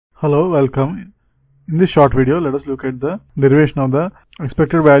Hello, welcome. In this short video, let us look at the derivation of the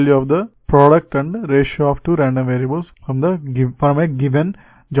expected value of the product and ratio of two random variables from a given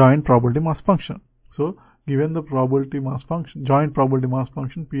joint probability mass function. So, given the probability mass function, joint probability mass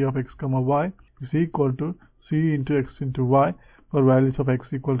function P of x comma y is equal to C into x into y for values of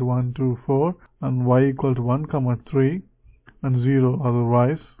x equal to 1 to 4 and y equal to 1 comma 3 and 0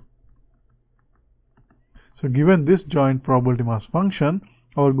 otherwise. So, given this joint probability mass function,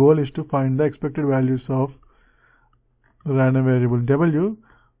 our goal is to find the expected values of random variable w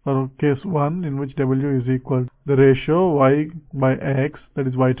for case 1, in which w is equal to the ratio y by x, that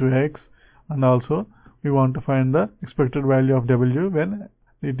is y to x, and also we want to find the expected value of w when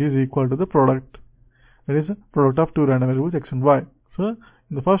it is equal to the product, that is product of two random variables x and y. So in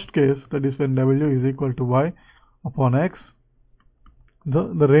the first case, that is when w is equal to y upon x, the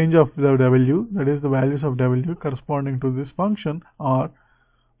range of the w, that is the values of w corresponding to this function, are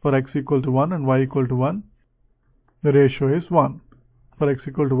for x equal to 1 and y equal to 1, the ratio is 1. For x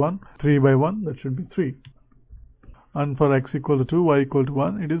equal to 1, 3 by 1, that should be 3. And for x equal to 2, y equal to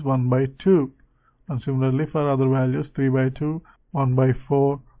 1, it is 1 by 2. And similarly for other values, 3 by 2, 1 by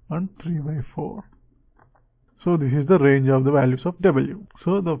 4, and 3 by 4. So this is the range of the values of w.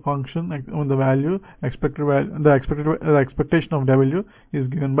 So the function, the value, the expectation of w is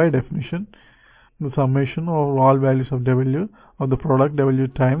given by definition. The summation of all values of w of the product w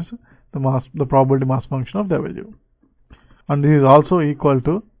times the probability mass function of w, and this is also equal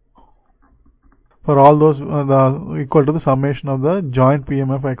to, for all those, equal to the summation of the joint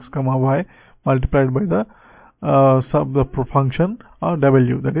PMF x comma y multiplied by the function of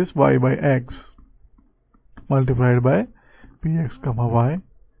w, that is y by x multiplied by px comma y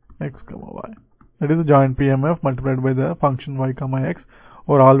x comma y, that is the joint PMF multiplied by the function y comma x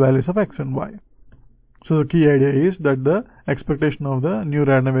over all values of x and y. So the key idea is that the expectation of the new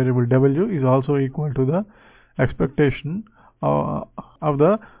random variable w is also equal to the expectation of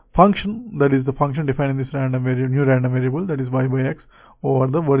the function, that is the function defined in this new random variable, that is y by x, over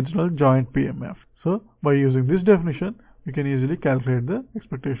the original joint PMF. So by using this definition, we can easily calculate the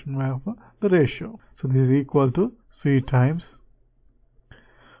expectation of the ratio. So this is equal to C times,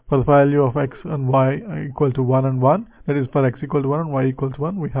 for the value of x and y equal to 1 and 1, that is for x equal to 1 and y equal to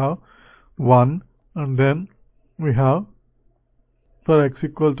 1, we have 1. And then we have, for x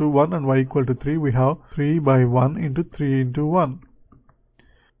equal to 1 and y equal to 3, we have 3 by 1 into 3 into 1,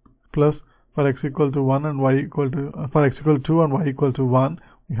 plus for x equal to 1 and y equal to, for x equal to 2 and y equal to 1,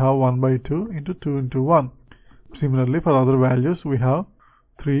 we have 1 by 2 into 2 into 1. Similarly, for other values, we have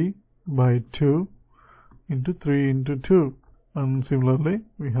 3 by 2 into 3 into 2, and similarly,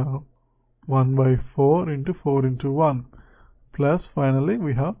 we have 1 by 4 into 4 into 1, plus finally,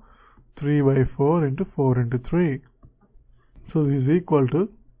 we have 3 by 4 into 4 into 3. So this is equal to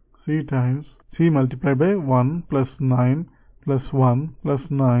C times C multiplied by 1 plus 9 plus 1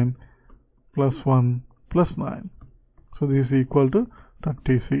 plus 9 plus 1 plus 9. So this is equal to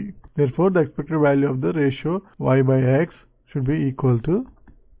 30C. Therefore, the expected value of the ratio y by x should be equal to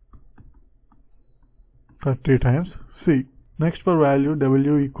 30 times C. Next, for value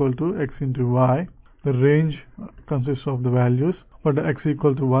w equal to x into y, the range consists of the values for the x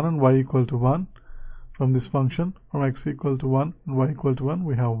equal to 1 and y equal to 1 from this function. From x equal to 1 and y equal to 1,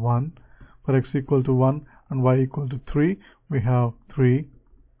 we have 1. For x equal to 1 and y equal to 3, we have 3.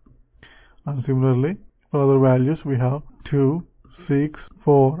 And similarly, for other values, we have 2, 6,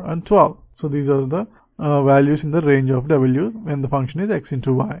 4, and 12. So these are the values in the range of w when the function is x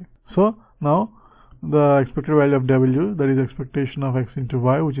into y. So now, the expected value of w, that is expectation of x into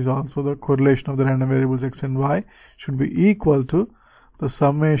y, which is also the correlation of the random variables x and y, should be equal to the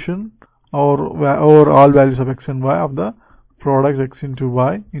summation over all values of x and y of the product x into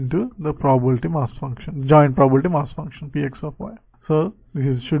y into the probability mass function, joint probability mass function px of y. So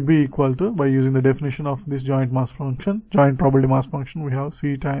this should be equal to, by using the definition of this joint probability mass function, we have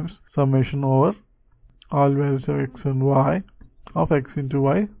C times summation over all values of x and y of x into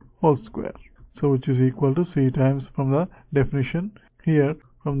y whole square. So which is equal to C times, from the definition here,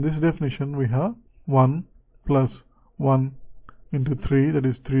 from this definition we have 1 plus 1 into 3, that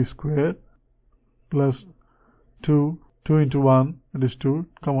is 3 square, plus 2 into 1, that is 2,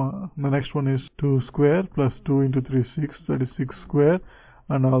 the next one is 2 square, plus 2 into 3, 6, that is 6 square,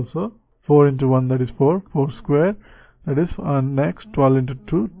 and also 4 into 1, that is 4 square, that is, next 12 into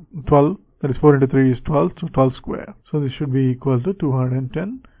 2, 12, that is 4 into 3 is 12, so 12 square. So this should be equal to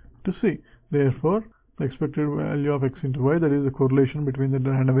 210 to C. Therefore, the expected value of x into y, that is the correlation between the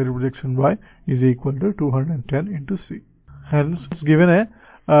random variables x and y, is equal to 210 into C. Hence, given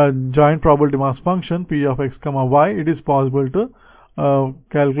a joint probability mass function P of x comma y, it is possible to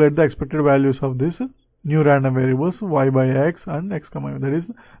calculate the expected values of these new random variables y by x and x comma y. That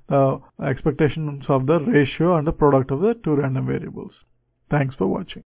is the expectations of the ratio and the product of the two random variables. Thanks for watching.